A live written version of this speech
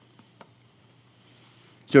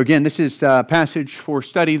So again, this is a passage for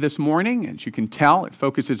study this morning. As you can tell, it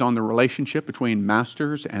focuses on the relationship between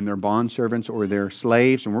masters and their bondservants or their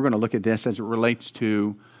slaves. And we're going to look at this as it relates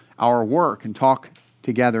to our work and talk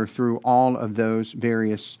together through all of those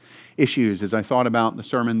various issues. As I thought about the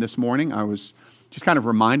sermon this morning, I was just kind of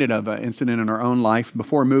reminded of an incident in our own life.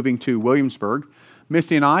 Before moving to Williamsburg,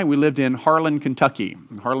 Misty and I, we lived in Harlan, Kentucky.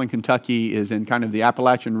 And Harlan, Kentucky is in kind of the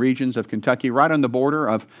Appalachian regions of Kentucky, right on the border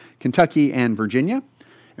of Kentucky and Virginia.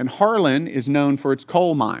 And Harlan is known for its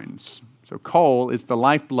coal mines. So coal is the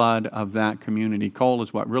lifeblood of that community. Coal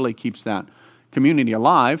is what really keeps that community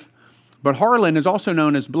alive. But Harlan is also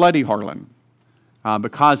known as Bloody Harlan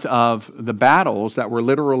because of the battles that were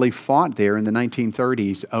literally fought there in the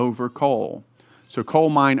 1930s over coal. So coal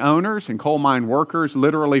mine owners and coal mine workers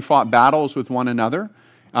literally fought battles with one another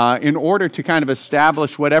in order to kind of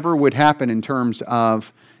establish whatever would happen in terms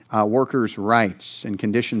of workers' rights and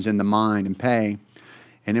conditions in the mine and pay.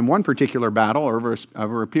 And in one particular battle,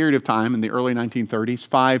 over a period of time in the early 1930s,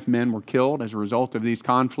 5 men were killed as a result of these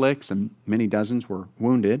conflicts, and many dozens were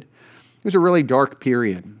wounded. It was a really dark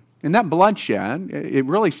period. And that bloodshed, it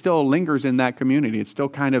really still lingers in that community. It still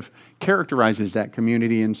kind of characterizes that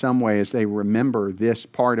community in some way as they remember this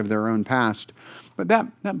part of their own past. But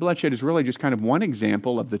that bloodshed is really just kind of one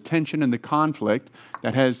example of the tension and the conflict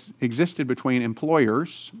that has existed between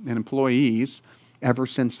employers and employees ever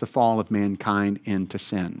since the fall of mankind into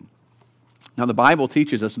sin. Now, the Bible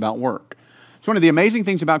teaches us about work. So one of the amazing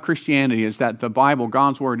things about Christianity is that the Bible,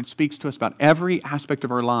 God's Word, it speaks to us about every aspect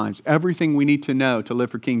of our lives, everything we need to know to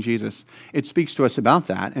live for King Jesus. It speaks to us about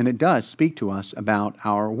that, and it does speak to us about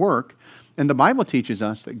our work. And the Bible teaches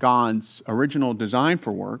us that God's original design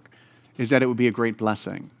for work is that it would be a great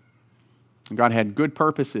blessing. God had good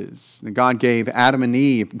purposes. God gave Adam and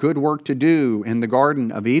Eve good work to do in the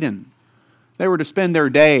Garden of Eden. They were to spend their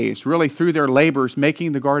days, really through their labors,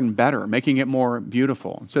 making the garden better, making it more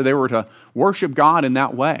beautiful. So they were to worship God in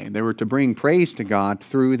that way. They were to bring praise to God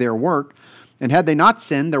through their work. And had they not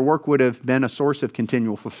sinned, their work would have been a source of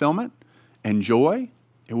continual fulfillment and joy.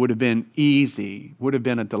 It would have been easy, would have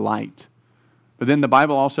been a delight. But then the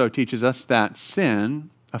Bible also teaches us that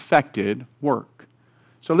sin affected work.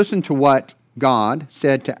 So listen to what God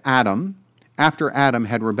said to Adam after Adam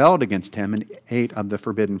had rebelled against him and ate of the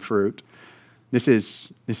forbidden fruit. This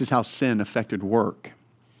is how sin affected work.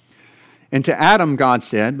 And to Adam, God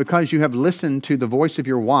said, "Because you have listened to the voice of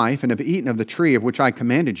your wife and have eaten of the tree of which I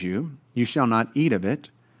commanded you, you shall not eat of it.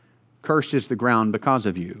 Cursed is the ground because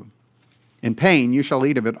of you. In pain you shall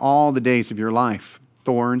eat of it all the days of your life.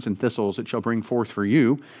 Thorns and thistles it shall bring forth for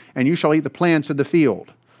you, and you shall eat the plants of the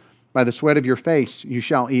field. By the sweat of your face you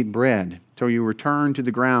shall eat bread, till you return to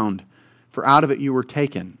the ground. For out of it you were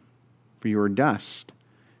taken, for you are dust,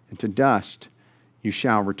 and to dust you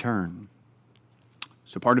shall return."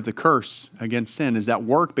 So part of the curse against sin is that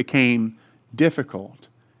work became difficult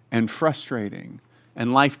and frustrating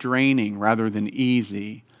and life-draining rather than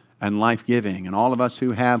easy and life-giving. And all of us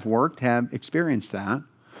who have worked have experienced that.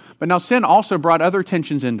 But now sin also brought other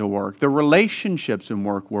tensions into work. The relationships in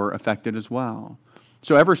work were affected as well.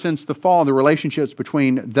 So ever since the fall, the relationships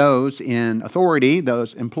between those in authority,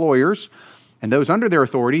 those employers, and those under their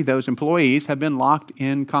authority, those employees, have been locked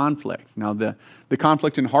in conflict. Now, the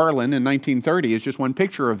conflict in Harlan in 1930 is just one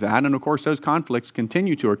picture of that. And of course, those conflicts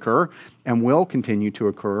continue to occur and will continue to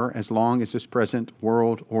occur as long as this present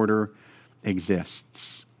world order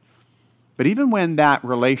exists. But even when that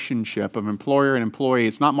relationship of employer and employee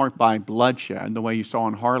is not marked by bloodshed, the way you saw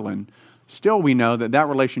in Harlan, still we know that that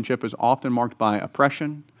relationship is often marked by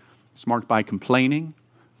oppression, it's marked by complaining,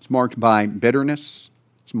 it's marked by bitterness,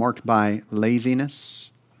 it's marked by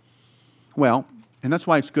laziness. Well, and that's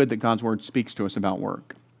why it's good that God's Word speaks to us about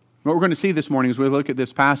work. What we're going to see this morning as we look at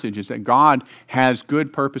this passage is that God has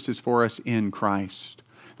good purposes for us in Christ.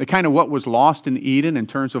 The kind of what was lost in Eden in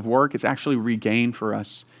terms of work is actually regained for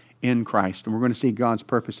us in Christ. And we're going to see God's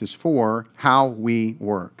purposes for how we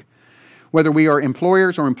work. Whether we are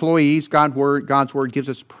employers or employees, God's Word gives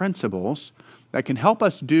us principles that can help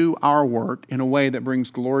us do our work in a way that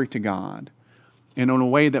brings glory to God and in a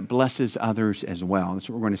way that blesses others as well. That's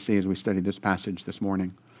what we're going to see as we study this passage this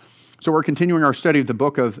morning. So we're continuing our study of the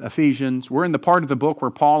book of Ephesians. We're in the part of the book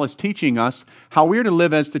where Paul is teaching us how we're to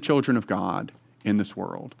live as the children of God in this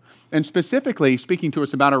world. And specifically speaking to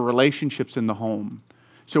us about our relationships in the home.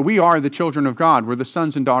 So we are the children of God. We're the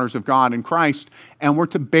sons and daughters of God in Christ, and we're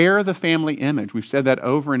to bear the family image. We've said that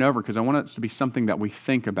over and over because I want it to be something that we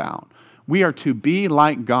think about. We are to be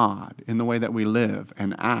like God in the way that we live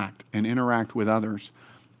and act and interact with others.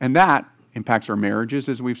 And that impacts our marriages,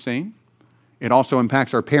 as we've seen. It also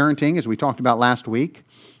impacts our parenting, as we talked about last week.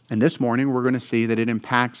 And this morning, we're going to see that it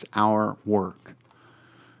impacts our work.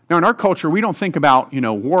 Now, in our culture, we don't think about,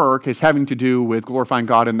 work as having to do with glorifying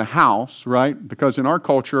God in the house, right? Because in our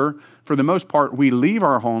culture, for the most part, we leave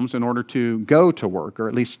our homes in order to go to work, or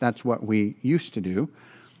at least that's what we used to do.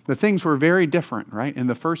 But things were very different, right? In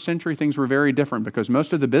the first century, things were very different because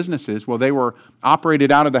most of the businesses, they were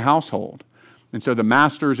operated out of the household. And so the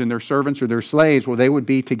masters and their servants or their slaves, they would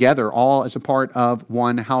be together all as a part of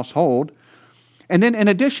one household. And then in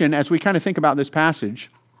addition, as we kind of think about this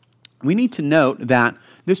passage, we need to note that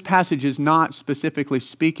this passage is not specifically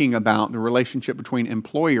speaking about the relationship between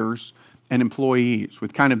employers and employees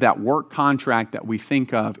with kind of that work contract that we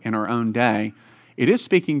think of in our own day. It is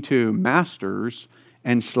speaking to masters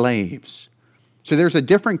and slaves. So there's a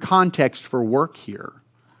different context for work here.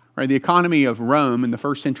 Right? The economy of Rome in the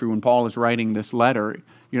first century when Paul is writing this letter,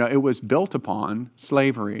 it was built upon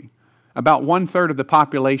slavery. About 1/3 of the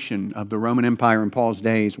population of the Roman Empire in Paul's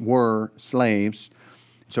days were slaves.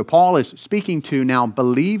 So Paul is speaking to now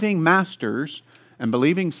believing masters and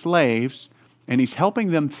believing slaves, and he's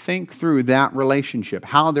helping them think through that relationship,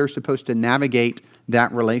 how they're supposed to navigate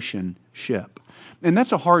that relationship. And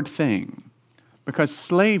that's a hard thing because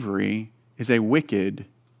slavery is a wicked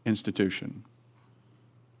institution.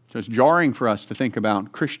 So it's jarring for us to think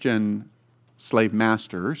about Christian slave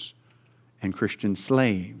masters and Christian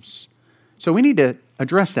slaves. So we need to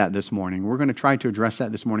address that this morning. We're going to try to address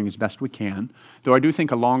that this morning as best we can, though I do think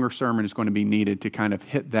a longer sermon is going to be needed to kind of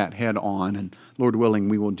hit that head on, and Lord willing,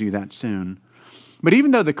 we will do that soon. But even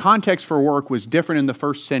though the context for work was different in the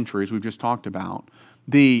first century, as we've just talked about,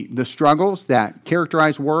 the struggles that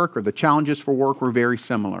characterize work or the challenges for work were very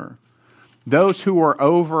similar. Those who were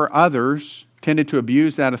over others tended to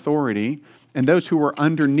abuse that authority, and those who were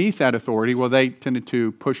underneath that authority, they tended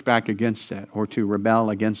to push back against it or to rebel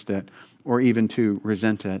against it, or even to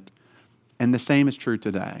resent it. And the same is true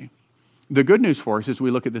today. The good news for us as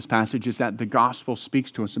we look at this passage is that the gospel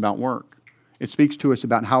speaks to us about work. It speaks to us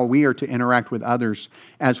about how we are to interact with others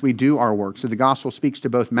as we do our work. So the gospel speaks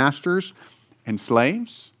to both masters and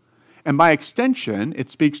slaves, and by extension,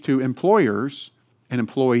 it speaks to employers and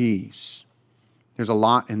employees. There's a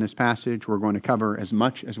lot in this passage. We're going to cover as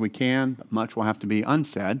much as we can, but much will have to be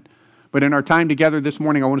unsaid. But in our time together this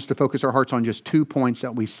morning, I want us to focus our hearts on just 2 points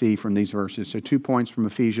that we see from these verses. So 2 points from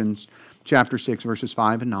Ephesians chapter 6, verses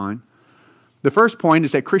 5 and 9. The first point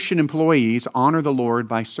is that Christian employees honor the Lord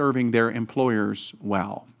by serving their employers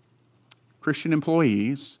well. Christian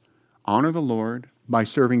employees honor the Lord by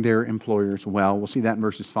serving their employers well. We'll see that in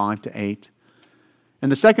verses 5 to 8.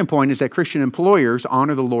 And the second point is that Christian employers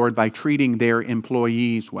honor the Lord by treating their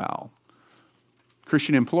employees well.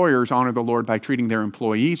 Christian employers honor the Lord by treating their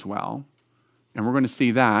employees well. And we're going to see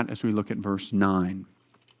that as we look at verse 9.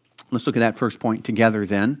 Let's look at that first point together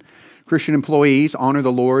then. Christian employees honor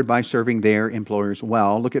the Lord by serving their employers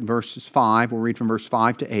well. Look at verses 5. We'll read from verse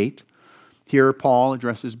 5 to 8. Here Paul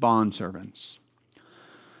addresses bondservants.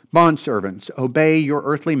 Bondservants, obey your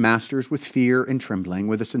earthly masters with fear and trembling,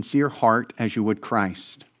 with a sincere heart as you would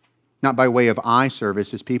Christ. Not by way of eye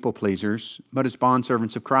service as people pleasers, but as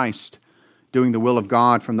bondservants of Christ, doing the will of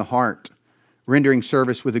God from the heart, rendering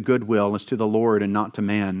service with a good will as to the Lord and not to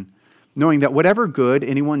man, knowing that whatever good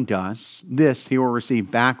anyone does, this he will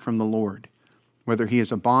receive back from the Lord, whether he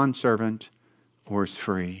is a bondservant or is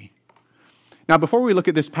free. Now, before we look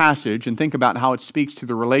at this passage and think about how it speaks to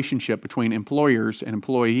the relationship between employers and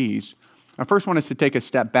employees, I first want us to take a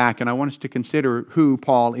step back and I want us to consider who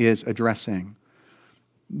Paul is addressing.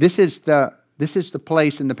 This is the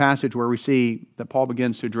place in the passage where we see that Paul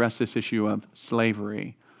begins to address this issue of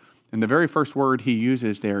slavery. And the very first word he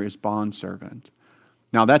uses there is bondservant.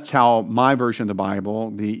 Now, that's how my version of the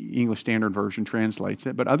Bible, the English Standard Version, translates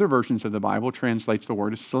it. But other versions of the Bible translates the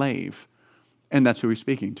word as slave. And that's who he's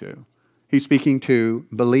speaking to. He's speaking to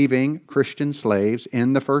believing Christian slaves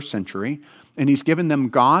in the first century. And he's given them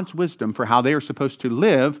God's wisdom for how they are supposed to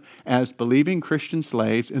live as believing Christian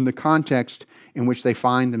slaves in the context in which they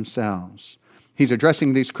find themselves. He's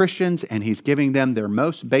addressing these Christians and he's giving them their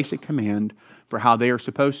most basic command for how they are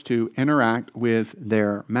supposed to interact with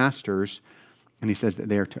their masters. And he says that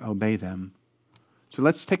they are to obey them. So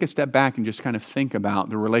let's take a step back and just kind of think about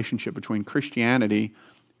the relationship between Christianity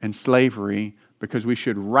and slavery, because we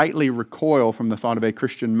should rightly recoil from the thought of a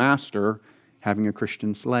Christian master having a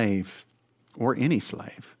Christian slave or any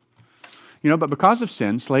slave. But because of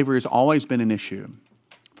sin, slavery has always been an issue.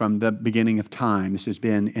 From the beginning of time, this has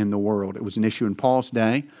been in the world. It was an issue in Paul's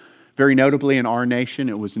day. Very notably in our nation,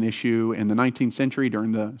 it was an issue in the 19th century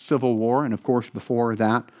during the Civil War, and of course before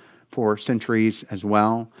that for centuries as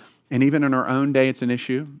well. And even in our own day, it's an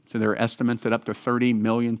issue. So there are estimates that up to 30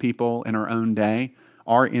 million people in our own day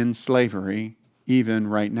are in slavery even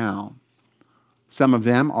right now. Some of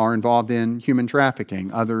them are involved in human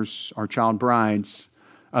trafficking. Others are child brides.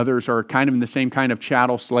 Others are kind of in the same kind of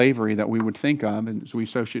chattel slavery that we would think of as we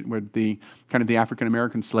associate with the kind of the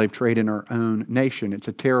African-American slave trade in our own nation. It's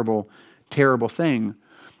a terrible, terrible thing.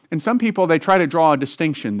 And some people, they try to draw a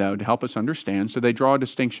distinction, though, to help us understand. So they draw a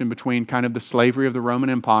distinction between kind of the slavery of the Roman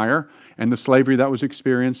Empire and the slavery that was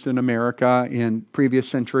experienced in America in previous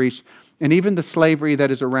centuries, and even the slavery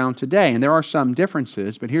that is around today. And there are some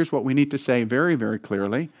differences, but here's what we need to say very, very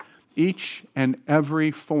clearly. Each and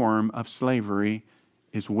every form of slavery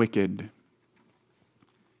is wicked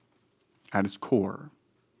at its core.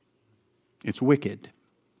 It's wicked.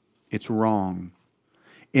 It's wrong.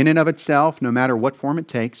 In and of itself, no matter what form it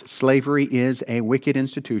takes, slavery is a wicked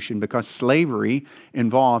institution because slavery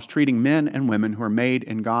involves treating men and women who are made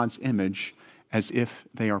in God's image as if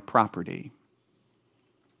they are property.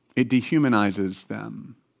 It dehumanizes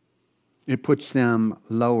them. It puts them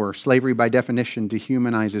lower. Slavery, by definition,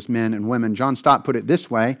 dehumanizes men and women. John Stott put it this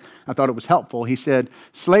way. I thought it was helpful. He said,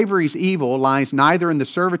 slavery's evil lies neither in the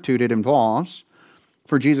servitude it involves,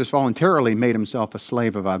 for Jesus voluntarily made himself a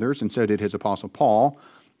slave of others, and so did his apostle Paul,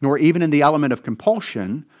 nor even in the element of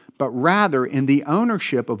compulsion, but rather in the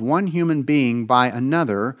ownership of one human being by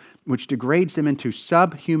another, which degrades them into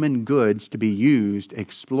subhuman goods to be used,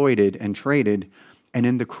 exploited, and traded, and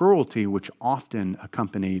in the cruelty which often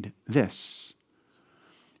accompanied this.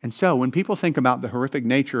 And so, when people think about the horrific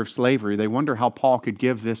nature of slavery, they wonder how Paul could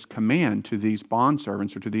give this command to these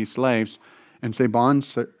bondservants or to these slaves and say,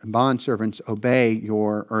 bondservants, obey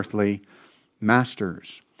your earthly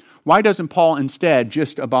masters. Why doesn't Paul instead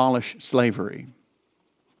just abolish slavery?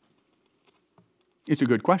 It's a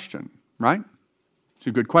good question, right? It's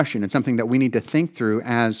a good question. It's something that we need to think through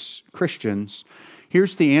as Christians.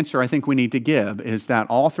 Here's the answer I think we need to give, is that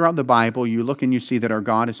all throughout the Bible, you look and you see that our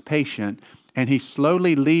God is patient, and He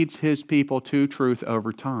slowly leads His people to truth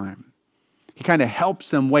over time. He kind of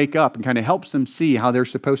helps them wake up and kind of helps them see how they're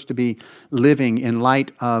supposed to be living in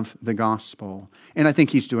light of the gospel. And I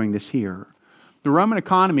think He's doing this here. The Roman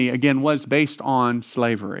economy, again, was based on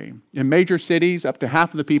slavery. In major cities, up to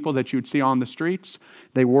half of the people that you'd see on the streets,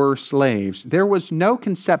 they were slaves. There was no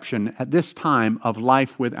conception at this time of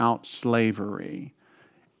life without slavery.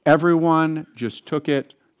 Everyone just took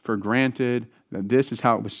it for granted that this is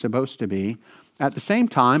how it was supposed to be. At the same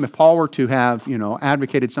time, if Paul were to have,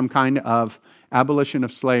 advocated some kind of abolition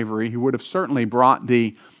of slavery, he would have certainly brought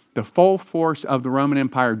the full force of the Roman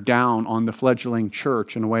Empire down on the fledgling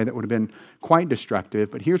church in a way that would have been quite destructive.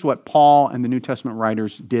 But here's what Paul and the New Testament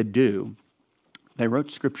writers did do. They wrote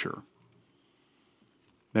Scripture.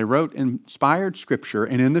 They wrote inspired Scripture,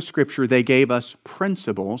 and in the Scripture they gave us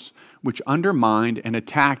principles which undermined and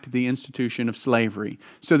attacked the institution of slavery,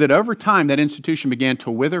 so that over time that institution began to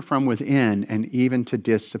wither from within and even to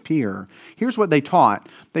disappear. Here's what they taught.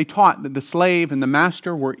 They taught that the slave and the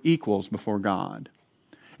master were equals before God.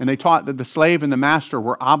 And they taught that the slave and the master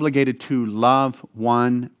were obligated to love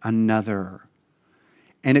one another.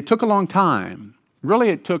 And it took a long time. Really,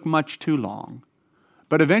 it took much too long.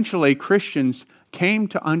 But eventually, Christians came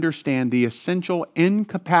to understand the essential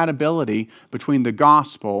incompatibility between the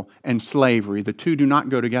gospel and slavery. The two do not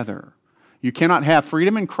go together. You cannot have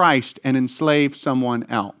freedom in Christ and enslave someone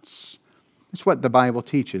else. That's what the Bible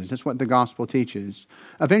teaches. That's what the gospel teaches.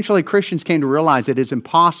 Eventually, Christians came to realize that it's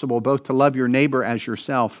impossible both to love your neighbor as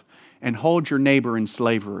yourself and hold your neighbor in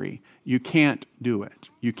slavery. You can't do it.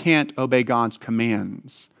 You can't obey God's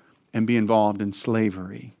commands and be involved in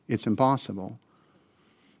slavery. It's impossible.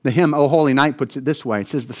 The hymn, O Holy Night, puts it this way. It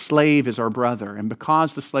says, the slave is our brother, and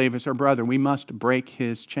because the slave is our brother, we must break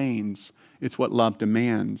his chains. It's what love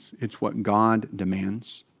demands. It's what God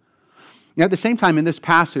demands. Now, at the same time, in this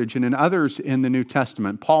passage and in others in the New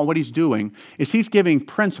Testament, Paul, what he's doing is he's giving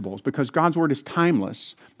principles, because God's word is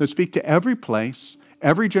timeless, that speak to every place,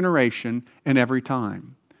 every generation, and every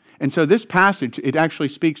time. And so this passage, it actually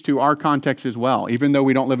speaks to our context as well. Even though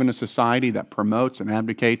we don't live in a society that promotes and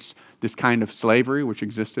advocates this kind of slavery, which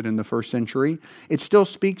existed in the first century, it still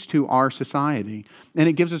speaks to our society. And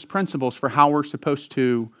it gives us principles for how we're supposed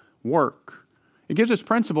to work. It gives us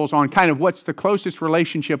principles on kind of what's the closest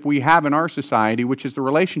relationship we have in our society, which is the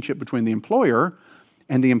relationship between the employer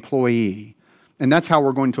and the employee. And that's how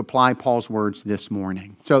we're going to apply Paul's words this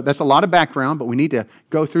morning. So that's a lot of background, but we need to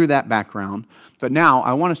go through that background. But now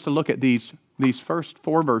I want us to look at these first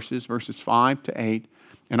four verses, verses 5 to 8,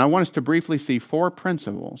 and I want us to briefly see four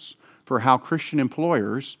principles for how Christian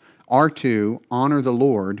employers are to honor the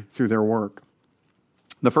Lord through their work.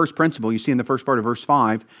 The first principle you see in the first part of verse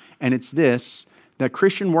 5, and it's this, that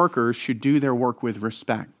Christian workers should do their work with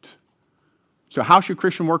respect. So how should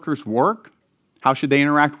Christian workers work? How should they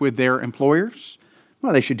interact with their employers?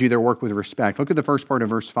 Well, they should do their work with respect. Look at the first part of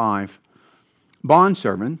verse 5.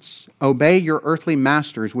 Bondservants, obey your earthly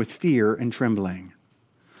masters with fear and trembling.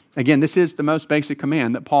 Again, this is the most basic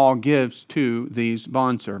command that Paul gives to these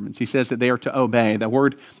bondservants. He says that they are to obey. The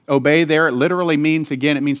word obey there literally means,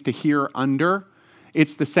 again, it means to hear under.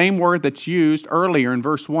 It's the same word that's used earlier in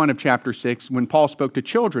verse 1 of chapter 6 when Paul spoke to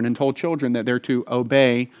children and told children that they're to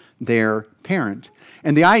obey their parent.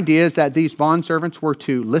 And the idea is that these bondservants were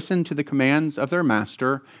to listen to the commands of their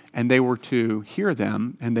master, and they were to hear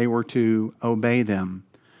them, and they were to obey them.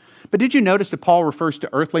 But did you notice that Paul refers to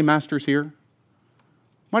earthly masters here?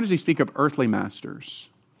 Why does he speak of earthly masters?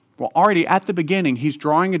 Well, already at the beginning, he's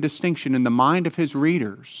drawing a distinction in the mind of his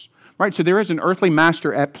readers. Right? So there is an earthly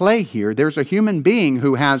master at play here. There's a human being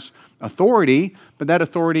who has authority, but that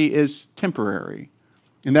authority is temporary,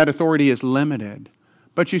 and that authority is limited.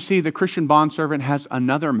 But you see, the Christian bondservant has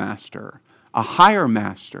another master, a higher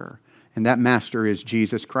master, and that master is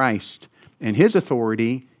Jesus Christ, and his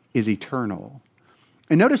authority is eternal.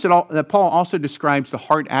 And notice that Paul also describes the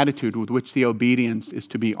heart attitude with which the obedience is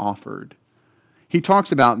to be offered. He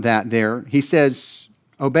talks about that there. He says,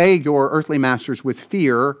 obey your earthly masters with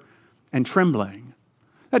fear and trembling.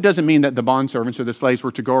 That doesn't mean that the bondservants or the slaves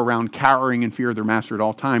were to go around cowering in fear of their master at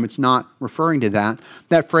all time. It's not referring to that.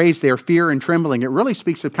 That phrase there, fear and trembling, it really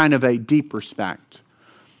speaks of kind of a deep respect.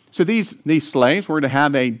 So these slaves were to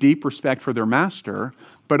have a deep respect for their master,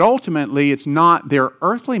 but ultimately it's not their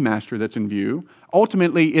earthly master that's in view.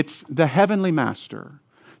 Ultimately, it's the heavenly master.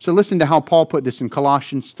 So listen to how Paul put this in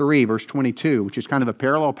Colossians 3, verse 22, which is kind of a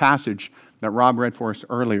parallel passage that Rob read for us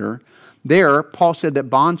earlier. There, Paul said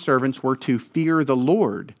that bondservants were to fear the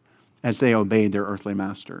Lord as they obeyed their earthly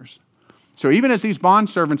masters. So even as these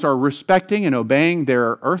bondservants are respecting and obeying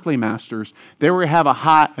their earthly masters, they would have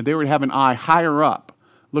an eye higher up,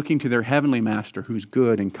 looking to their heavenly master who's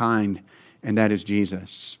good and kind, and that is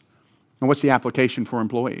Jesus. And what's the application for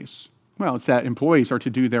employees? Well, it's that employees are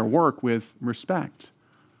to do their work with respect.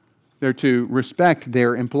 They're to respect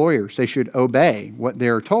their employers. They should obey what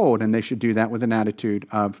they're told, and they should do that with an attitude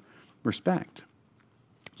of respect.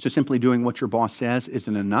 So simply doing what your boss says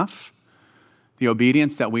isn't enough. The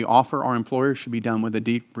obedience that we offer our employers should be done with a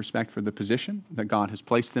deep respect for the position that God has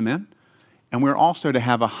placed them in. And we're also to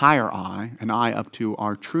have a higher eye, an eye up to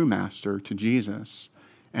our true master, to Jesus,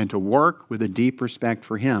 and to work with a deep respect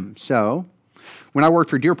for him. So, when I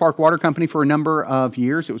worked for Deer Park Water Company for a number of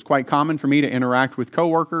years, it was quite common for me to interact with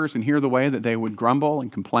coworkers and hear the way that they would grumble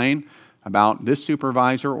and complain about this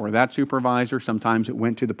supervisor or that supervisor. Sometimes it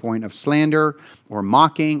went to the point of slander or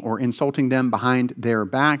mocking or insulting them behind their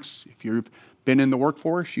backs. If you've been in the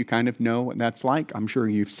workforce, you kind of know what that's like. I'm sure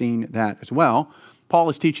you've seen that as well.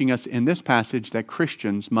 Paul is teaching us in this passage that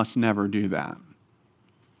Christians must never do that.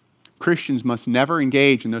 Christians must never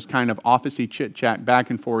engage in those kind of officey chit-chat, back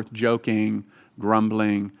and forth, joking,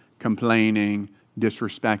 grumbling, complaining,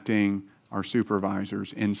 disrespecting our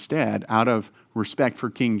supervisors. Instead, out of respect for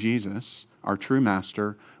King Jesus, our true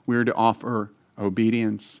master, we are to offer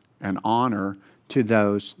obedience and honor to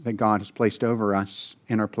those that God has placed over us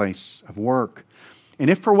in our place of work. And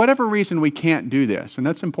if for whatever reason we can't do this, and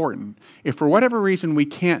that's important, if for whatever reason we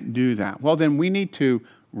can't do that, well, then we need to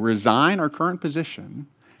resign our current position,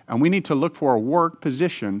 and we need to look for a work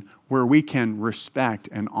position where we can respect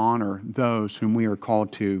and honor those whom we are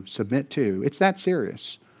called to submit to. It's that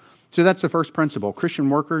serious. So that's the first principle. Christian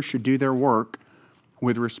workers should do their work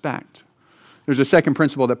with respect. There's a second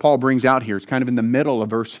principle that Paul brings out here. It's kind of in the middle of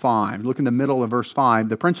verse 5. Look in the middle of verse 5.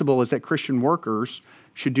 The principle is that Christian workers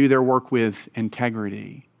should do their work with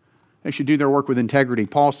integrity. They should do their work with integrity.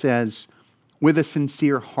 Paul says, with a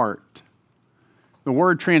sincere heart. The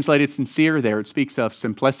word translated sincere there, it speaks of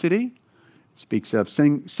simplicity, it speaks of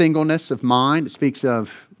singleness of mind, it speaks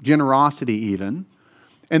of generosity even.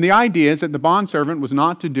 And the idea is that the bondservant was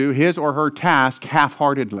not to do his or her task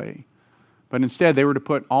half-heartedly, but instead they were to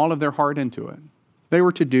put all of their heart into it. They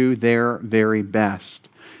were to do their very best.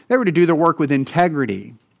 They were to do their work with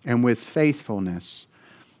integrity and with faithfulness.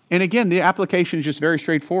 And again, the application is just very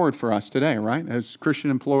straightforward for us today, right? As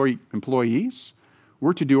Christian employees,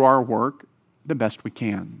 we're to do our work the best we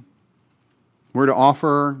can. We're to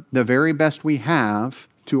offer the very best we have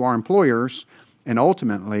to our employers, and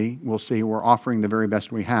ultimately, we'll see we're offering the very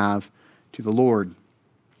best we have to the Lord.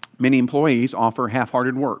 Many employees offer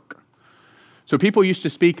half-hearted work. So people used to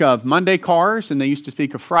speak of Monday cars, and they used to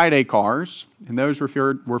speak of Friday cars, and those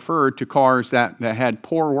referred to cars that had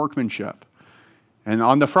poor workmanship. And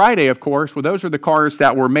on the Friday, of course, well, those are the cars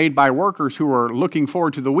that were made by workers who were looking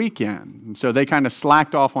forward to the weekend. And so they kind of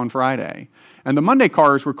slacked off on Friday. And the Monday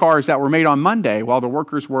cars were cars that were made on Monday while the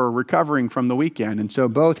workers were recovering from the weekend. And so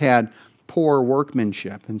both had poor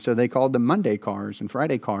workmanship. And so they called them Monday cars and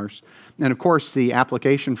Friday cars. And of course, the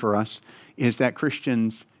application for us is that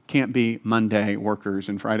Christians can't be Monday workers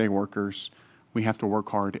and Friday workers. We have to work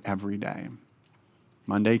hard every day.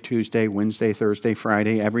 Monday, Tuesday, Wednesday, Thursday,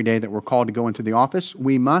 Friday, every day that we're called to go into the office,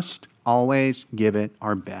 we must always give it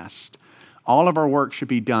our best. All of our work should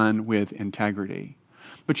be done with integrity.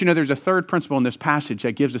 But there's a third principle in this passage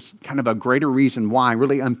that gives us kind of a greater reason why,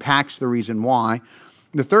 really unpacks the reason why.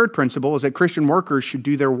 The third principle is that Christian workers should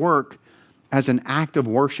do their work as an act of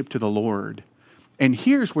worship to the Lord. And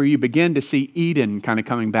here's where you begin to see Eden kind of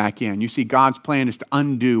coming back in. You see God's plan is to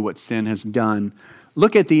undo what sin has done.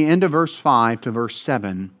 Look at the end of verse 5 to verse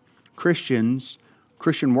 7. Christian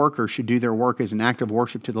workers should do their work as an act of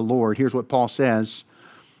worship to the Lord. Here's what Paul says,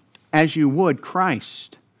 as you would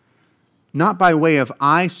Christ, not by way of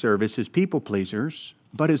eye service as people pleasers,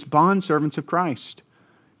 but as bondservants of Christ,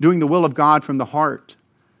 doing the will of God from the heart,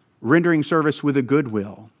 rendering service with a good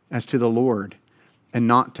will as to the Lord and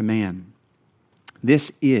not to man.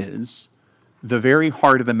 This is the very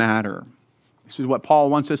heart of the matter. This is what Paul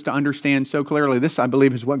wants us to understand so clearly. This, I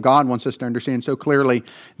believe, is what God wants us to understand so clearly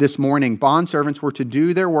this morning. Bondservants were to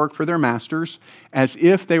do their work for their masters as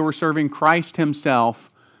if they were serving Christ himself.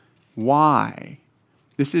 Why?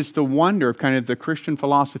 This is the wonder of kind of the Christian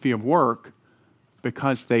philosophy of work,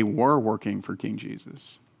 because they were working for King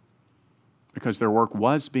Jesus. Because their work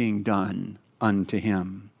was being done unto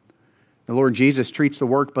him. The Lord Jesus treats the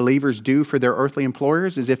work believers do for their earthly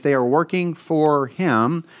employers as if they are working for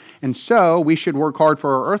him. And so we should work hard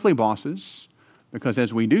for our earthly bosses, because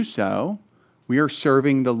as we do so, we are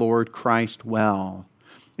serving the Lord Christ well.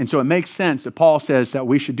 And so it makes sense that Paul says that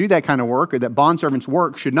we should do that kind of work, or that bondservants'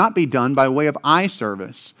 work should not be done by way of eye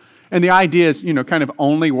service. And the idea is, kind of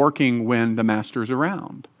only working when the master's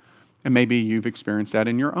around. And maybe you've experienced that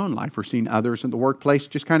in your own life, or seen others in the workplace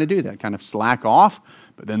just kind of do that, kind of slack off.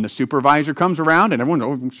 But then the supervisor comes around and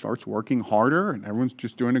everyone starts working harder and everyone's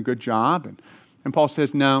just doing a good job. And Paul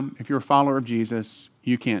says, no, if you're a follower of Jesus,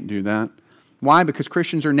 you can't do that. Why? Because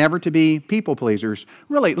Christians are never to be people pleasers.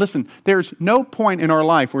 Really, listen, there's no point in our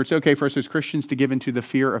life where it's okay for us as Christians to give into the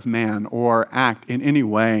fear of man or act in any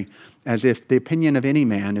way as if the opinion of any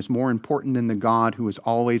man is more important than the God who is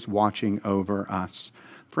always watching over us.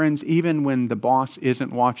 Friends, even when the boss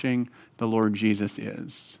isn't watching, the Lord Jesus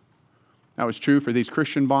is. That was true for these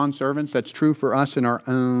Christian bondservants. That's true for us in our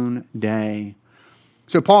own day.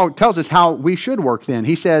 So Paul tells us how we should work then.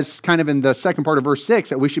 He says, kind of in the second part of verse 6,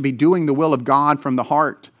 that we should be doing the will of God from the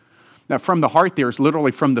heart. Now, from the heart there is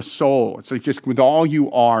literally from the soul. It's like just with all you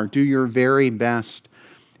are, do your very best.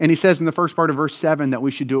 And he says in the first part of verse 7 that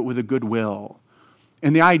we should do it with a good will.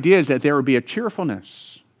 And the idea is that there would be a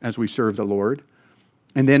cheerfulness as we serve the Lord.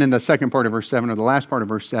 And then in the second part of verse 7, or the last part of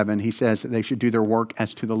verse 7, he says that they should do their work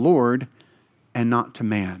as to the Lord and not to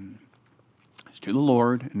man. As to the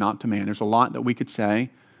Lord and not to man. There's a lot that we could say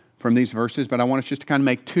from these verses, but I want us just to kind of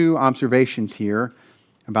make two observations here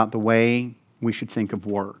about the way we should think of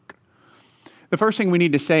work. The first thing we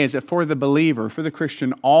need to say is that for the believer, for the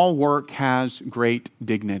Christian, all work has great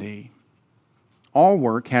dignity. All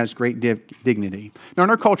work has great dignity. Now, in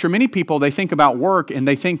our culture, many people, they think about work and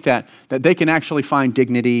they think that they can actually find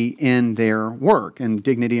dignity in their work. And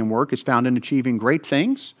dignity in work is found in achieving great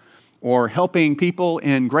things or helping people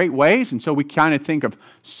in great ways. And so we kind of think of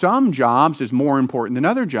some jobs as more important than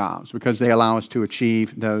other jobs because they allow us to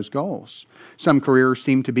achieve those goals. Some careers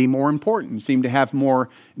seem to be more important, seem to have more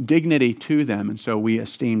dignity to them, and so we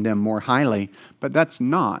esteem them more highly. But that's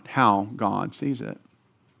not how God sees it.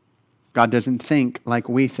 God doesn't think like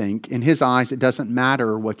we think. In His eyes, it doesn't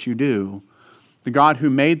matter what you do. The God who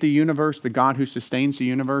made the universe, the God who sustains the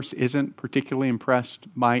universe, isn't particularly impressed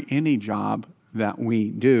by any job that we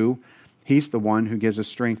do. He's the one who gives us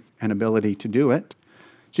strength and ability to do it.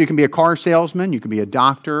 So you can be a car salesman, you can be a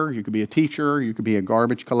doctor, you could be a teacher, you could be a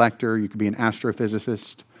garbage collector, you could be an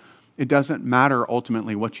astrophysicist. It doesn't matter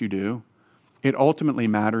ultimately what you do. It ultimately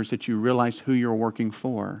matters that you realize who you're working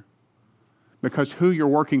for. Because who you're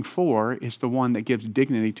working for is the one that gives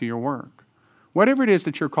dignity to your work. Whatever it is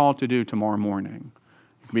that you're called to do tomorrow morning.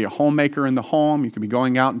 You could be a homemaker in the home. You could be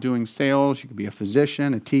going out and doing sales. You could be a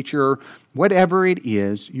physician, a teacher. Whatever it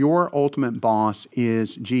is, your ultimate boss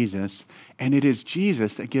is Jesus. And it is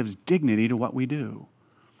Jesus that gives dignity to what we do.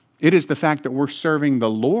 It is the fact that we're serving the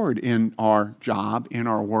Lord in our job, in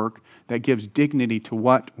our work, that gives dignity to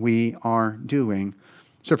what we are doing.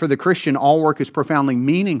 So for the Christian, all work is profoundly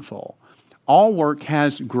meaningful. All work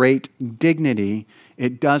has great dignity.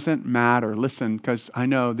 It doesn't matter. Listen, because I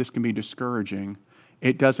know this can be discouraging.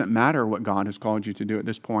 It doesn't matter what God has called you to do at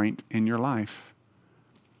this point in your life.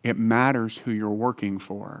 It matters who you're working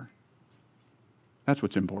for. That's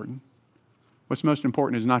what's important. What's most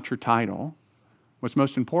important is not your title. What's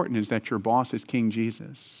most important is that your boss is King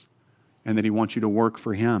Jesus and that he wants you to work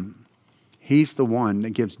for him. He's the one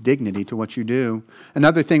that gives dignity to what you do.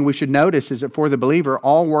 Another thing we should notice is that for the believer,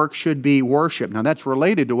 all work should be worship. Now that's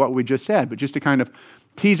related to what we just said, but just to kind of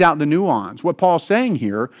tease out the nuance. What Paul's saying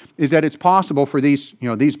here is that it's possible for these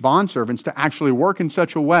bondservants to actually work in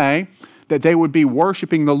such a way that they would be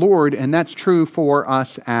worshiping the Lord, and that's true for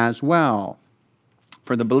us as well.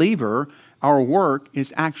 For the believer, our work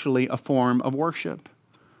is actually a form of worship.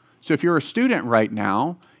 So if you're a student right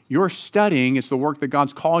now, your studying is the work that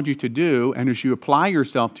God's called you to do, and as you apply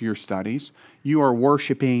yourself to your studies, you are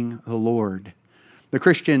worshiping the Lord. The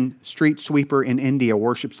Christian street sweeper in India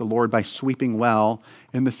worships the Lord by sweeping well,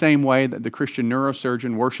 in the same way that the Christian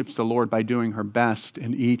neurosurgeon worships the Lord by doing her best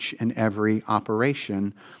in each and every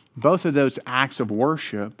operation. Both of those acts of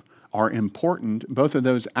worship are important. Both of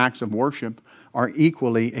those acts of worship are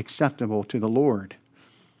equally acceptable to the Lord.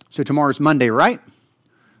 So tomorrow's Monday, right?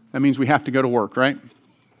 That means we have to go to work, right?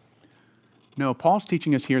 No, Paul's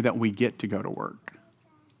teaching us here that we get to go to work.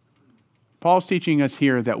 Paul's teaching us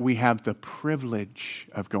here that we have the privilege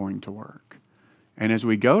of going to work. And as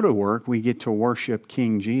we go to work, we get to worship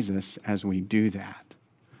King Jesus as we do that.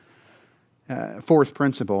 Fourth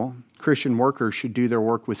principle, Christian workers should do their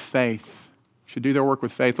work with faith. Should do their work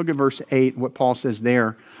with faith. Look at verse 8, what Paul says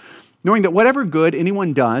there. Knowing that whatever good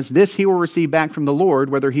anyone does, this he will receive back from the Lord,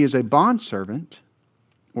 whether he is a bondservant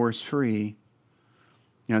or is free.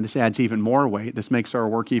 This adds even more weight. This makes our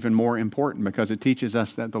work even more important because it teaches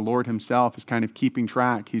us that the Lord himself is kind of keeping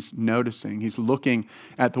track. He's noticing. He's looking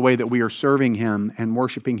at the way that we are serving him and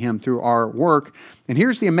worshiping him through our work. And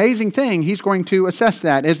here's the amazing thing. He's going to assess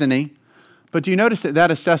that, isn't he? But do you notice that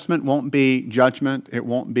that assessment won't be judgment? It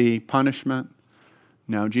won't be punishment?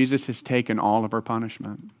 No, Jesus has taken all of our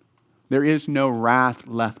punishment. There is no wrath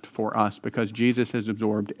left for us because Jesus has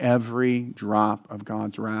absorbed every drop of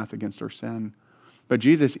God's wrath against our sin. But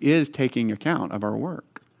Jesus is taking account of our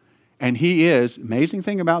work. And he is, amazing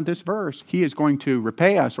thing about this verse, he is going to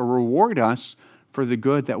repay us or reward us for the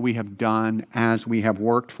good that we have done as we have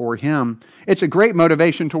worked for him. It's a great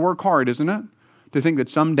motivation to work hard, isn't it? To think that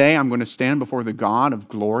someday I'm going to stand before the God of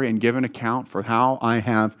glory and give an account for how I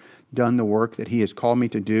have done the work that he has called me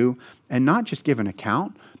to do. And not just give an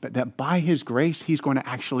account, but that by his grace, he's going to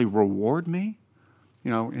actually reward me.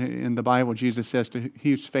 In the Bible, Jesus says, he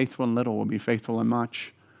who's faithful in little will be faithful in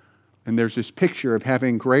much. And there's this picture of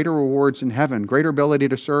having greater rewards in heaven, greater ability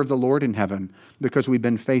to serve the Lord in heaven because we've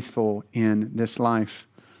been faithful in this life.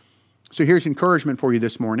 So here's encouragement for you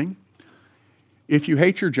this morning. If you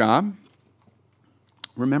hate your job,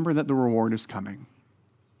 remember that the reward is coming.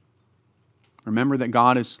 Remember that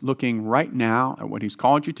God is looking right now at what he's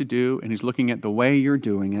called you to do, and he's looking at the way you're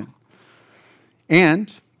doing it.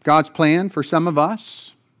 And God's plan for some of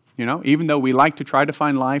us, even though we like to try to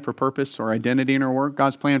find life or purpose or identity in our work,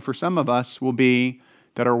 God's plan for some of us will be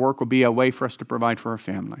that our work will be a way for us to provide for our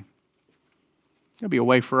family. It'll be a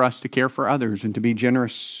way for us to care for others and to be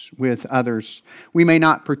generous with others. We may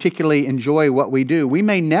not particularly enjoy what we do. We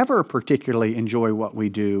may never particularly enjoy what we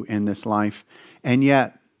do in this life, and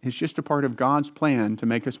yet it's just a part of God's plan to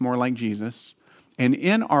make us more like Jesus. And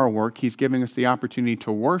in our work, he's giving us the opportunity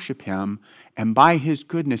to worship him. And by his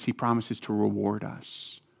goodness, he promises to reward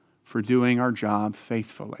us for doing our job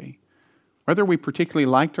faithfully. Whether we particularly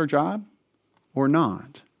liked our job or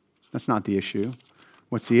not, that's not the issue.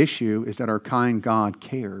 What's the issue is that our kind God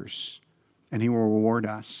cares, and he will reward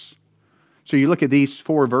us. So you look at these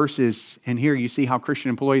 4 verses, and here you see how Christian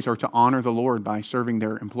employees are to honor the Lord by serving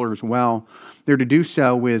their employers well. They're to do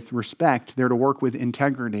so with respect. They're to work with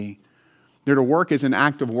integrity. They're to work as an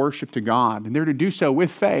act of worship to God. And they're to do so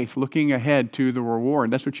with faith, looking ahead to the reward.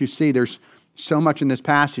 That's what you see. There's so much in this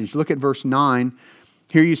passage. Look at verse 9.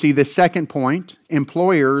 Here you see the second point.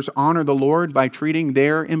 Employers honor the Lord by treating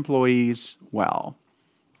their employees well.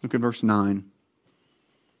 Look at verse 9.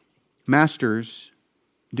 Masters,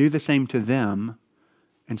 do the same to them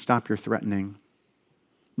and stop your threatening,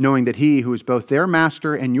 knowing that he who is both their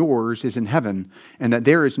master and yours is in heaven, and that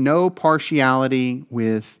there is no partiality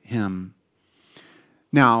with him.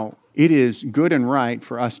 Now, it is good and right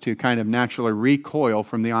for us to kind of naturally recoil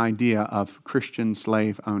from the idea of Christian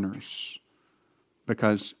slave owners,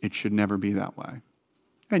 because it should never be that way.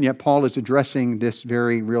 And yet Paul is addressing this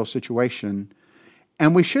very real situation.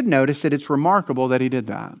 And we should notice that it's remarkable that he did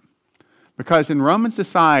that. Because in Roman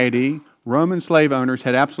society, Roman slave owners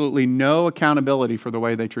had absolutely no accountability for the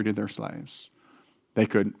way they treated their slaves. They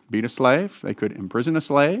could beat a slave, they could imprison a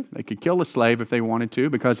slave, they could kill a slave if they wanted to,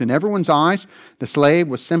 because in everyone's eyes, the slave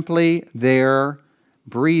was simply their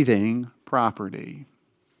breathing property.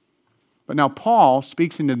 But now Paul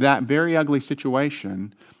speaks into that very ugly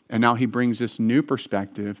situation, and now he brings this new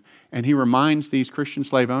perspective, and he reminds these Christian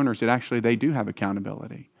slave owners that actually they do have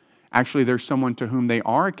accountability. Actually, there's someone to whom they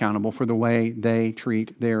are accountable for the way they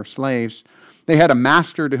treat their slaves. They had a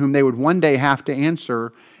master to whom they would one day have to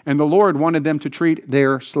answer, and the Lord wanted them to treat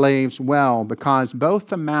their slaves well, because both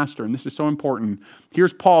the master, and this is so important,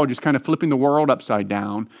 here's Paul just kind of flipping the world upside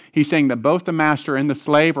down. He's saying that both the master and the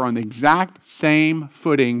slave are on the exact same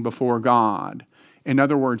footing before God. In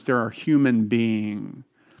other words, they're a human being,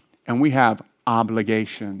 and we have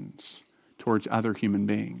obligations towards other human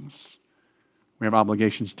beings. We have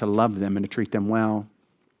obligations to love them and to treat them well.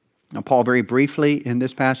 Now, Paul very briefly in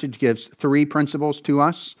this passage gives 3 principles to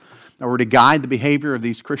us that were to guide the behavior of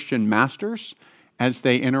these Christian masters as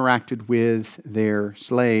they interacted with their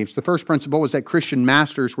slaves. The first principle was that Christian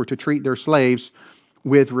masters were to treat their slaves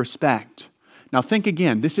with respect. Now think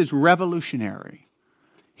again, this is revolutionary.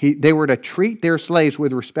 They were to treat their slaves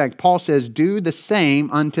with respect. Paul says, do the same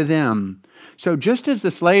unto them. So just as the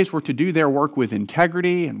slaves were to do their work with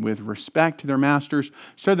integrity and with respect to their masters,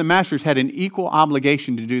 so the masters had an equal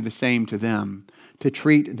obligation to do the same to them, to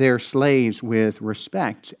treat their slaves with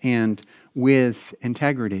respect and with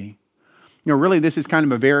integrity. You know, really this is kind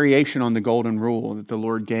of a variation on the golden rule that the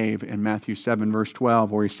Lord gave in Matthew 7 verse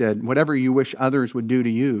 12, where he said, whatever you wish others would do to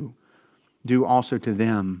you, do also to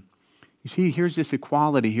them. You see, here's this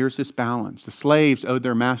equality, here's this balance. The slaves owed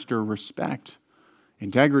their master respect,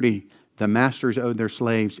 integrity. The masters owed their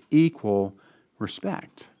slaves equal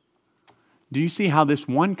respect. Do you see how this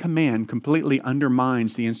one command completely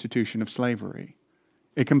undermines the institution of slavery?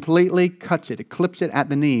 It completely cuts it clips it at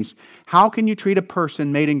the knees. How can you treat a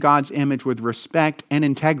person made in God's image with respect and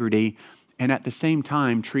integrity and at the same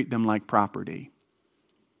time treat them like property?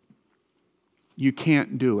 You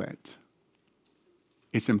can't do it.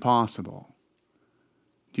 It's impossible.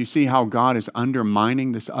 Do you see how God is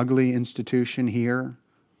undermining this ugly institution here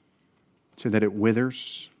so that it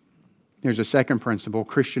withers? There's a second principle.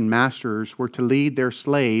 Christian masters were to lead their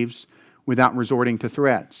slaves without resorting to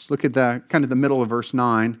threats. Look at the kind of the middle of verse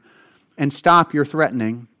 9. And stop your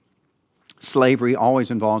threatening. Slavery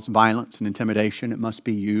always involves violence and intimidation. It must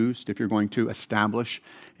be used if you're going to establish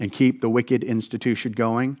and keep the wicked institution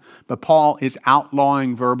going. But Paul is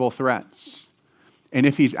outlawing verbal threats. And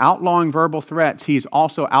if he's outlawing verbal threats, he's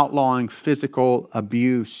also outlawing physical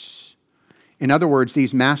abuse. In other words,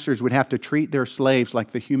 these masters would have to treat their slaves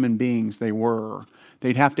like the human beings they were.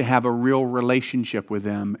 They'd have to have a real relationship with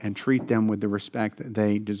them and treat them with the respect that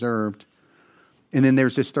they deserved. And then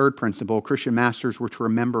there's this third principle. Christian masters were to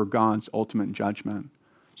remember God's ultimate judgment.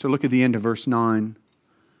 So look at the end of verse 9.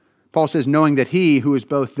 Paul says, knowing that he who is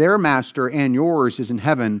both their master and yours is in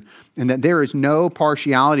heaven, and that there is no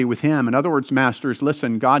partiality with him. In other words, masters,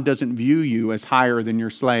 listen, God doesn't view you as higher than your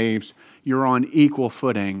slaves. You're on equal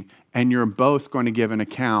footing, and you're both going to give an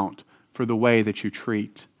account for the way that you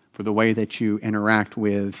treat, for the way that you interact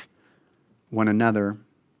with one another.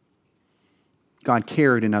 God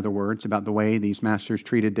cared, in other words, about the way these masters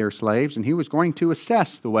treated their slaves, and he was going to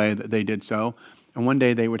assess the way that they did so. And one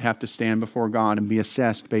day they would have to stand before God and be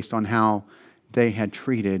assessed based on how they had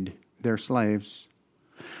treated their slaves.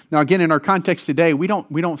 Now, again, in our context today, we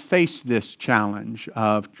don't face this challenge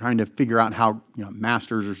of trying to figure out how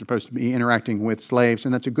masters are supposed to be interacting with slaves,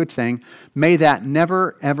 and that's a good thing. May that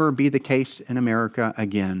never, ever be the case in America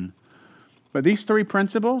again. But these 3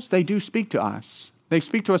 principles, they do speak to us. They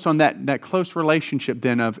speak to us on that close relationship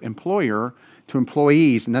then of employer to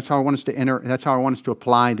employees, and that's how I want us to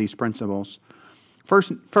apply these principles.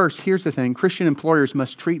 First, here's the thing. Christian employers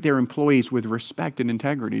must treat their employees with respect and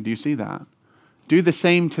integrity. Do you see that? Do the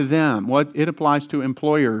same to them. It applies to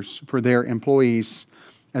employers for their employees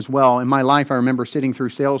as well. In my life, I remember sitting through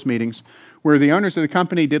sales meetings where the owners of the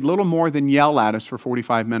company did little more than yell at us for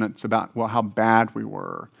 45 minutes about how bad we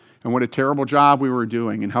were and what a terrible job we were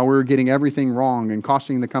doing and how we were getting everything wrong and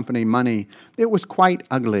costing the company money. It was quite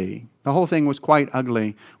ugly. The whole thing was quite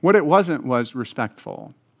ugly. What it wasn't was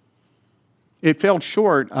respectful. It fell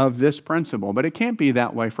short of this principle, but it can't be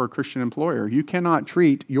that way for a Christian employer. You cannot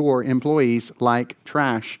treat your employees like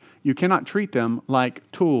trash. You cannot treat them like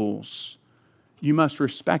tools. You must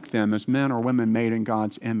respect them as men or women made in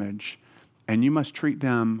God's image, and you must treat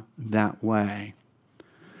them that way.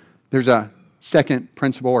 There's a second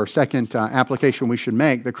principle or second application we should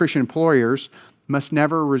make. The Christian employers must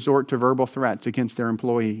never resort to verbal threats against their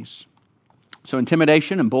employees. So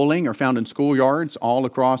intimidation and bullying are found in schoolyards all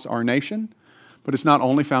across our nation. But it's not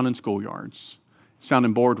only found in schoolyards. It's found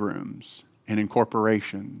in boardrooms and in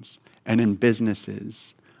corporations and in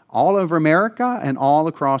businesses all over America and all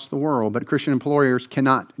across the world. But Christian employers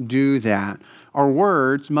cannot do that. Our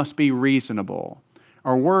words must be reasonable.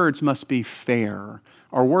 Our words must be fair.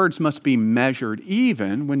 Our words must be measured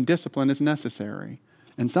even when discipline is necessary.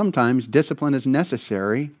 And sometimes discipline is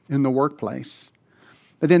necessary in the workplace.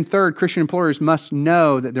 But then third, Christian employers must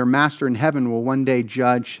know that their master in heaven will one day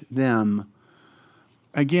judge them.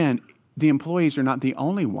 Again, the employees are not the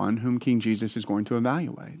only one whom King Jesus is going to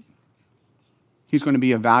evaluate. He's going to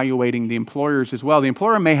be evaluating the employers as well. The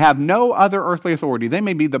employer may have no other earthly authority. They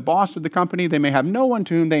may be the boss of the company. They may have no one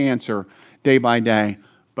to whom they answer day by day.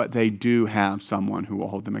 But they do have someone who will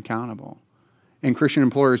hold them accountable. And Christian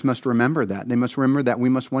employers must remember that. They must remember that we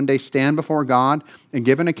must one day stand before God and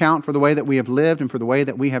give an account for the way that we have lived and for the way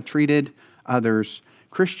that we have treated others.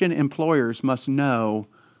 Christian employers must know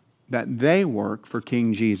that they work for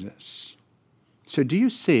King Jesus. So do you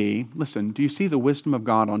see the wisdom of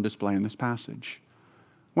God on display in this passage?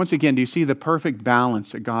 Once again, do you see the perfect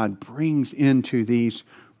balance that God brings into these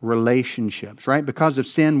relationships, right? Because of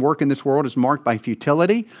sin, work in this world is marked by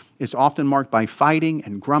futility. It's often marked by fighting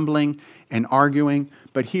and grumbling and arguing.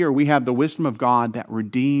 But here we have the wisdom of God that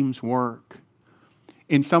redeems work.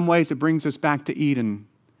 In some ways, it brings us back to Eden.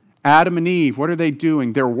 Adam and Eve, what are they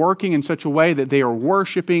doing? They're working in such a way that they are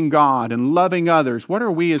worshiping God and loving others. What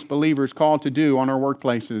are we as believers called to do on our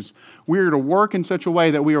workplaces? We are to work in such a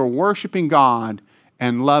way that we are worshiping God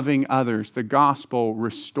and loving others. The gospel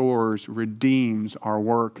restores, redeems our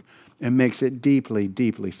work, and makes it deeply,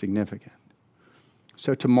 deeply significant.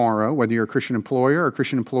 So tomorrow, whether you're a Christian employer or a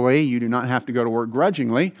Christian employee, you do not have to go to work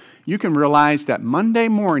grudgingly. You can realize that Monday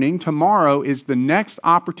morning, tomorrow, is the next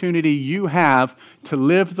opportunity you have to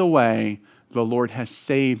live the way the Lord has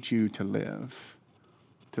saved you to live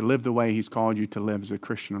the way He's called you to live as a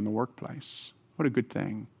Christian in the workplace. What a good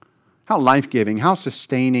thing. How life-giving, how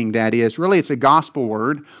sustaining that is. Really, it's a gospel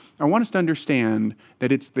word. I want us to understand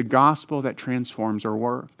that it's the gospel that transforms our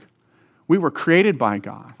work. We were created by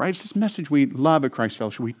God, right? It's this message we love at Christ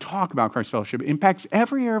Fellowship. We talk about Christ Fellowship. It impacts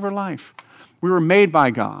every area of our life. We were made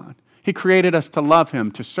by God. He created us to love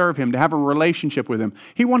Him, to serve Him, to have a relationship with Him.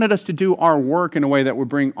 He wanted us to do our work in a way that would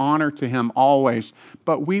bring honor to Him always.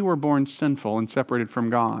 But we were born sinful and separated from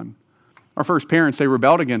God. Our first parents, they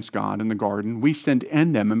rebelled against God in the garden. We sinned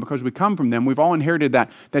in them, and because we come from them, we've all inherited that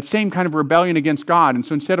same kind of rebellion against God. And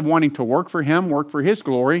so instead of wanting to work for Him, work for His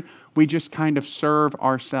glory, we just kind of serve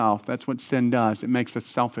ourselves. That's what sin does. It makes us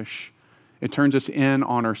selfish. It turns us in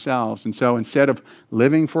on ourselves. And so instead of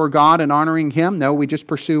living for God and honoring Him, no, we just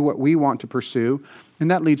pursue what we want to pursue. And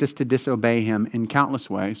that leads us to disobey Him in countless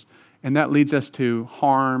ways. And that leads us to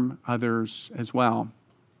harm others as well.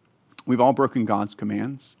 We've all broken God's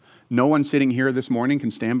commands. No one sitting here this morning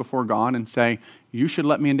can stand before God and say, you should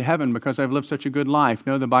let me into heaven because I've lived such a good life.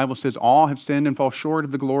 No, the Bible says all have sinned and fall short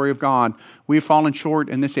of the glory of God. We have fallen short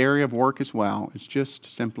in this area of work as well. It's just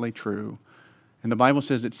simply true. And the Bible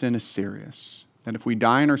says that sin is serious. That if we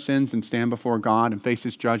die in our sins and stand before God and face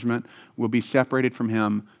His judgment, we'll be separated from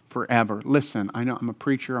Him forever. Listen, I know I'm a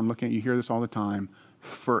preacher. I'm looking at you, hear this all the time.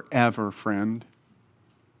 Forever, friend.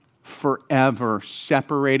 Forever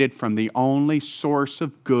separated from the only source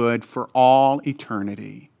of good for all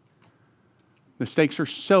eternity. The stakes are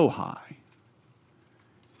so high.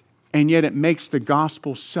 And yet it makes the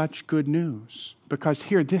gospel such good news. Because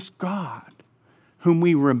here, this God, whom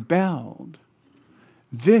we rebelled,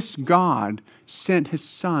 this God sent His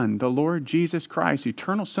Son, the Lord Jesus Christ, the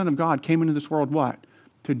eternal Son of God, came into this world what?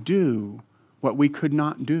 To do what we could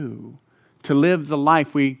not do. To live the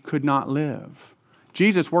life we could not live.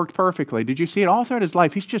 Jesus worked perfectly. Did you see it? All throughout His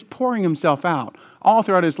life, He's just pouring Himself out. All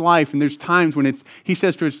throughout His life, and there's times when He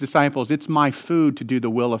says to His disciples, it's my food to do the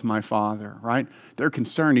will of my Father, right? They're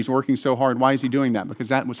concerned. He's working so hard. Why is He doing that? Because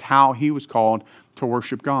that was how He was called to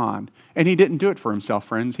worship God. And He didn't do it for Himself,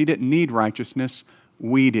 friends. He didn't need righteousness.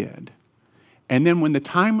 We did. And then when the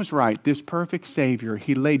time was right, this perfect Savior,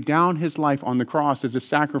 He laid down His life on the cross as a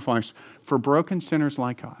sacrifice for broken sinners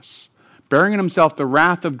like us. Bearing in Himself the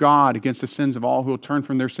wrath of God against the sins of all who will turn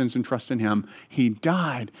from their sins and trust in Him. He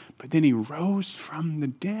died, but then He rose from the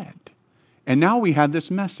dead. And now we have this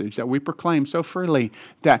message that we proclaim so freely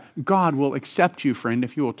that God will accept you, friend,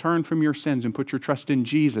 if you will turn from your sins and put your trust in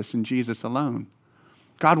Jesus and Jesus alone.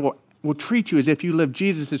 God will treat you as if you live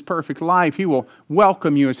Jesus' perfect life. He will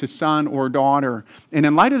welcome you as His son or daughter. And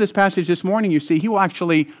in light of this passage this morning, you see, He will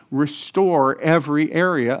actually restore every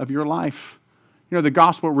area of your life. You know, the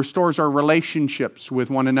gospel restores our relationships with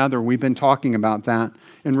one another. We've been talking about that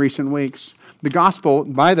in recent weeks. The gospel,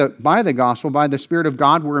 by the gospel, by the Spirit of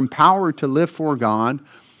God, we're empowered to live for God.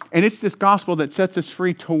 And it's this gospel that sets us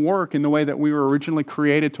free to work in the way that we were originally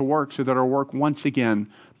created to work, so that our work once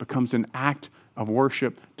again becomes an act of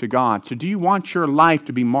worship to God. So do you want your life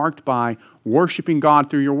to be marked by worshiping God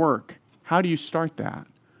through your work? How do you start that?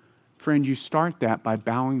 Friend, you start that by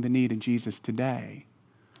bowing the knee to Jesus today.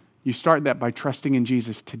 You start that by trusting in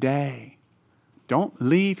Jesus today. Don't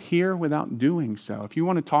leave here without doing so. If you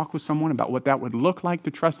want to talk with someone about what that would look like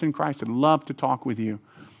to trust in Christ, I'd love to talk with you.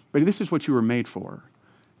 But this is what you were made for.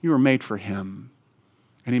 You were made for Him.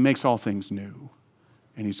 And He makes all things new.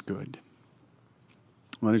 And He's good.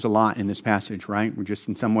 Well, there's a lot in this passage, right? We're just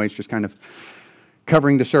in some ways just kind of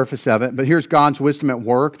covering the surface of it. But here's God's wisdom at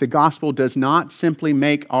work. The gospel does not simply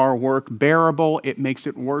make our work bearable. It makes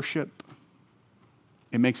it worship.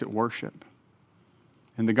 It makes it worship.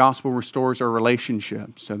 And the gospel restores our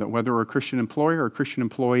relationships so that whether we're a Christian employer or a Christian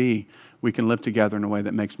employee, we can live together in a way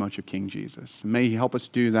that makes much of King Jesus. And may He help us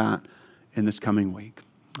do that in this coming week.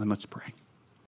 And let's pray.